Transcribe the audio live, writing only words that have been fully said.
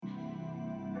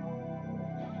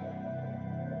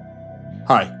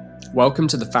Hi, welcome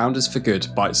to the Founders for Good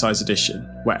BITESIZE edition,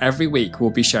 where every week we'll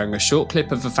be sharing a short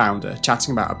clip of a founder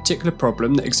chatting about a particular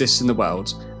problem that exists in the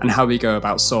world and how we go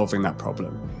about solving that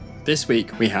problem. This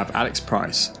week we have Alex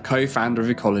Price, co-founder of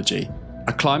Ecologi,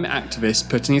 a climate activist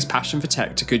putting his passion for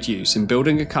tech to good use in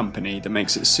building a company that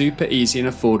makes it super easy and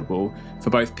affordable for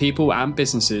both people and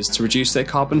businesses to reduce their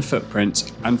carbon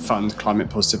footprint and fund climate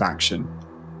positive action.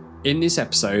 In this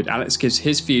episode, Alex gives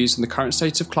his views on the current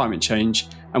state of climate change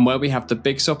and where we have the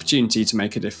biggest opportunity to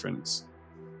make a difference.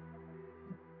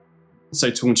 So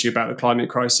talking to you about the climate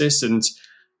crisis, and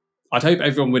I'd hope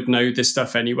everyone would know this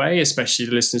stuff anyway, especially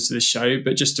the listeners to this show,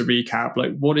 but just to recap,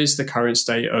 what is the current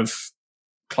state of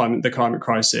the climate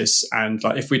crisis? And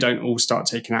if we don't all start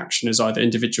taking action as either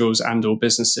individuals and or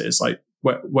businesses,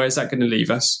 where's that going to leave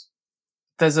us?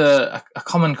 There's a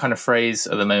common kind of phrase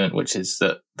at the moment, which is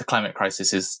that the climate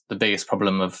crisis is the biggest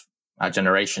problem of our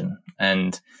generation.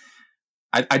 And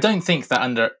I don't think that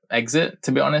under exit,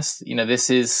 to be honest. This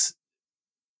is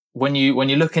when you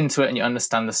look into it and you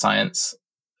understand the science,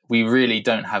 we really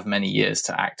don't have many years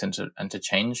to act and to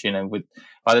change.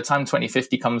 By the time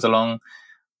 2050 comes along,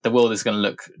 the world is going to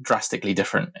look drastically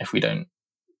different if we don't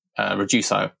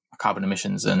reduce our carbon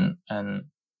emissions and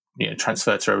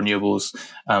transfer to renewables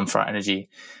for our energy.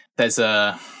 There's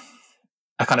a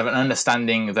kind of an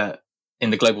understanding that in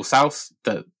the global south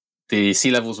that the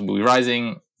sea levels will be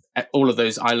rising. All of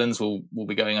those islands will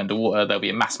be going underwater. There'll be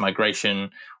a mass migration,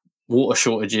 water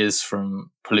shortages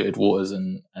from polluted waters,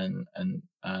 and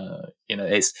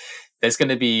there's going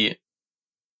to be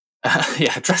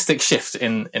a drastic shift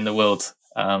in the world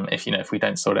if we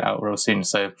don't sort it out real soon.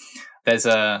 So there's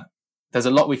a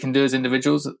lot we can do as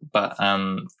individuals, but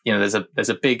there's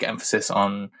a big emphasis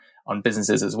on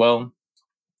businesses as well,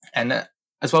 and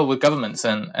as well with governments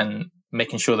and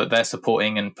making sure that they're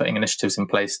supporting and putting initiatives in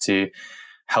place to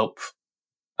help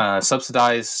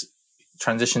subsidize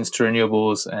transitions to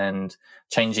renewables and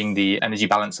changing the energy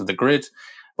balance of the grid,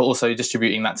 but also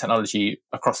distributing that technology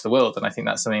across the world. And I think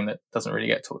that's something that doesn't really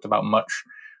get talked about much.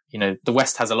 The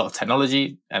West has a lot of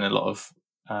technology and a lot of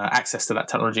access to that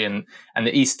technology, and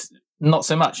the East not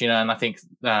so much, and I think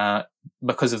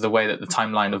because of the way that the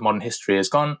timeline of modern history has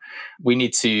gone, we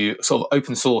need to sort of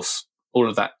open source all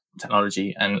of that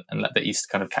technology and let the East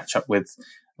kind of catch up with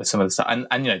some of the stuff. And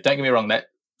don't get me wrong, that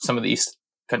some of the East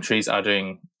countries are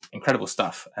doing incredible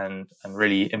stuff and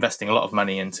really investing a lot of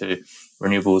money into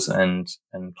renewables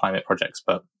and climate projects,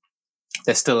 but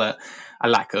there's still a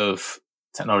lack of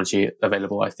technology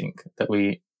available. I think that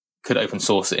we could open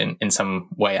source it in some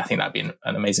way. I think that'd be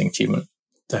an amazing achievement.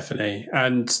 Definitely.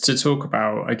 And to talk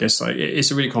about, I guess,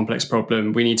 it's a really complex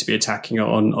problem. We need to be attacking it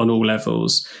on all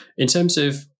levels. In terms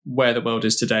of where the world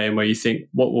is today and where you think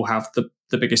what will have the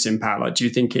biggest impact, do you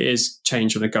think it is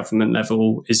change on a government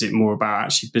level? Is it more about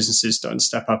actually businesses starting to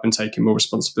step up and taking more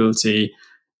responsibility?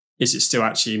 Is it still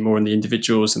actually more on the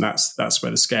individuals, and that's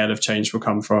where the scale of change will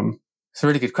come from? It's a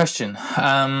really good question.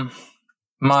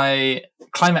 My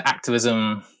climate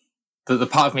activism, the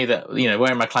part of me that,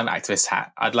 wearing my climate activist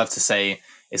hat, I'd love to say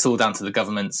it's all down to the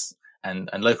governments and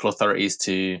local authorities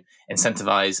to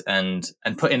incentivize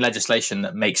and put in legislation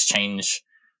that makes change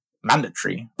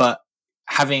mandatory. But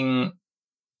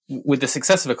with the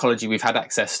success of Ecologi, we've had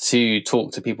access to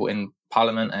talk to people in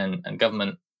Parliament and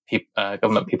government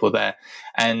people there,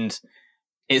 and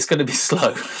it's going to be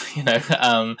slow.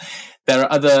 There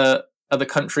are other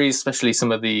countries, especially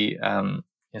some of the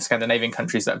Scandinavian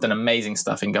countries, that have done amazing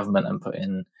stuff in government and put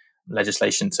in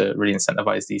legislation to really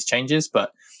incentivize these changes.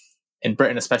 But in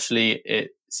Britain especially, it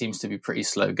seems to be pretty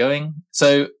slow going.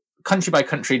 So country by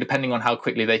country, depending on how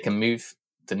quickly they can move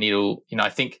the needle, I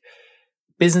think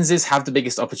businesses have the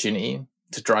biggest opportunity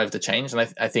to drive the change. And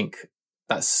I think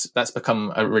that's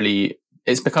become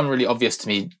it's become really obvious to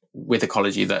me with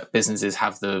Ecologi that businesses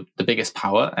have the biggest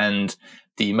power and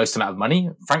the most amount of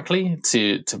money, frankly,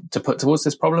 to put towards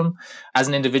this problem. As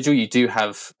an individual, you do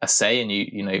have a say,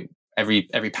 and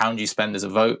every pound you spend is a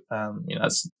vote.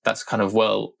 That's kind of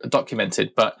well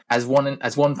documented. But as one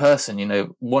person,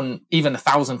 even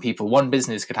 1,000 people, one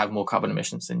business could have more carbon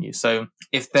emissions than you. So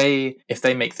if they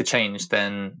make the change,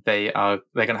 then they're going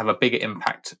to have a bigger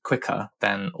impact quicker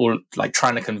than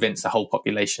trying to convince the whole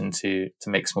population to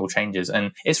make small changes.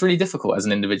 And it's really difficult as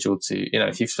an individual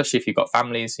to, especially if you've got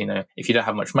families, if you don't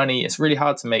have much money, it's really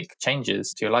hard to make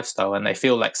changes to your lifestyle, and they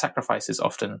feel like sacrifices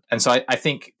often. And so I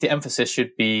think the emphasis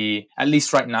should be at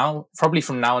least right now, probably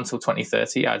from now until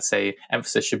 2030, I'd say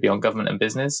emphasis should be on government and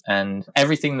business, and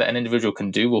everything that an individual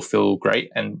can do will feel great.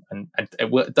 And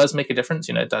it does make a difference.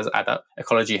 It does add up.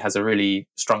 Ecologi has a really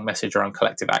strong message around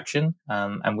collective action.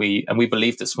 And we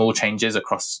believe that small changes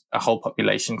across a whole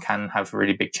population can have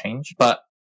really big change. But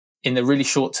in the really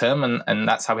short term, and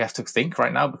that's how we have to think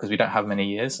right now, because we don't have many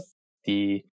years,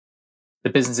 the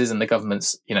businesses and the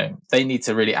governments, they need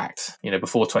to really act,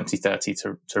 before 2030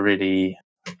 to really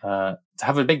to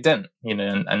have a big dent,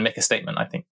 and make a statement, I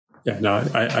think. Yeah, no,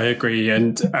 I agree.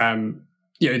 And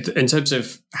in terms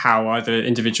of how either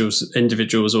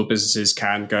individuals or businesses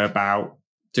can go about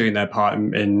doing their part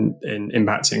in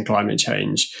impacting climate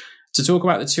change, to talk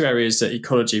about the two areas that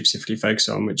Ecologi specifically focus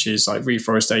on, which is like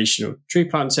reforestation or tree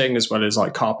planting, as well as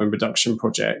like carbon reduction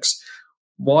projects.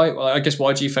 Why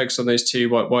do you focus on those two?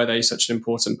 Why are they such an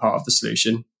important part of the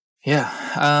solution?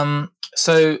 Yeah.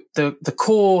 So the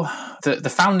core, the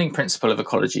founding principle of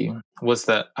Ecologi was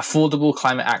that affordable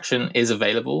climate action is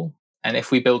available. And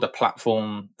if we build a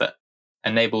platform that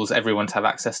enables everyone to have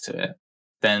access to it,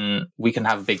 then we can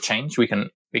have a big change. We can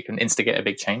instigate a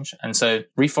big change. And so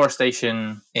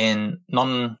reforestation in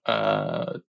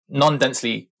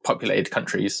non-densely populated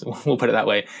countries, we'll put it that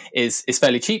way, is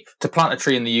fairly cheap. To plant a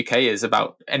tree in the UK is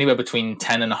about anywhere between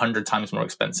 10 and 100 times more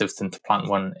expensive than to plant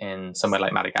one in somewhere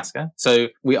like Madagascar. So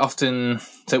we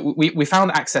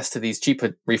found access to these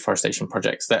cheaper reforestation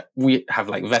projects that we have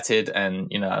like vetted, and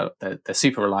they're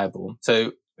super reliable.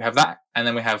 So we have that, and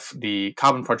then we have the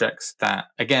carbon projects that,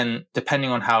 again, depending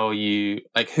on who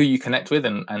you connect with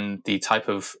and the type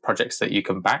of projects that you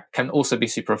can back, can also be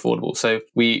super affordable. So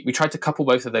we tried to couple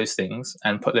both of those things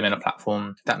and put them in a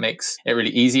platform that makes it really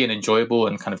easy and enjoyable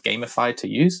and kind of gamified to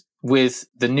use. With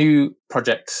the new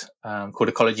project called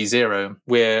Ecologi Zero,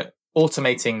 we're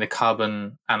automating the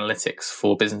carbon analytics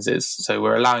for businesses. So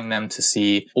we're allowing them to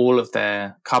see all of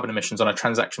their carbon emissions on a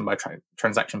transaction by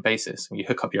transaction basis. You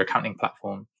hook up your accounting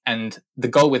platform. And the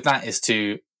goal with that is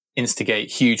to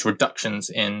instigate huge reductions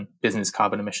in business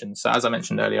carbon emissions. So as I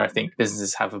mentioned earlier, I think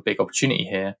businesses have a big opportunity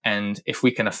here. And if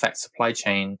we can affect supply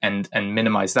chain and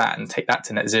minimize that and take that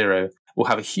to net zero, we'll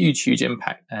have a huge, huge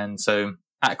impact. And so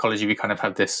at Ecologi, we kind of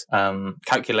have this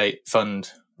calculate, fund,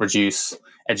 reduce,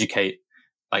 educate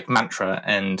like mantra,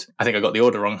 and I think I got the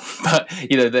order wrong, but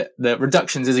the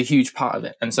reductions is a huge part of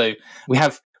it. And so we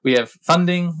have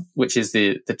funding, which is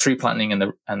the tree planting and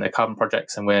the carbon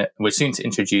projects, and we're soon to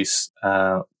introduce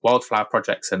wildflower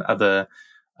projects and other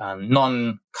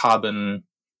non-carbon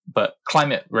but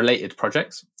climate related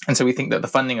projects. And so we think that the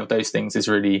funding of those things is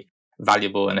really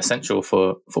valuable and essential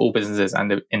for all businesses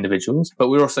and individuals. But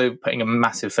we're also putting a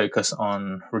massive focus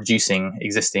on reducing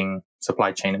existing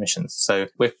supply chain emissions. So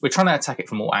we're trying to attack it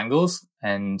from all angles.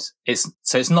 And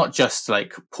it's not just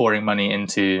like pouring money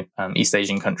into East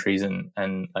Asian countries and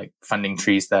like funding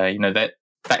trees there.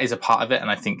 That is a part of it.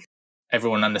 And I think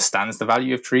everyone understands the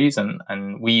value of trees,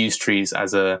 and we use trees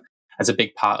as a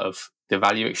big part of the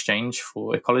value exchange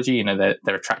for Ecologi.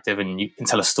 They're attractive, and you can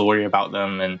tell a story about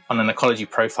them. And on an Ecologi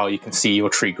profile, you can see your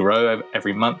tree grow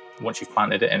every month once you've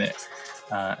planted it in it,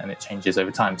 and it changes over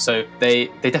time. So they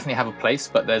definitely have a place,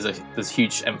 but there's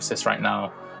huge emphasis right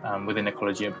now within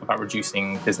Ecologi about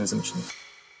reducing business emissions.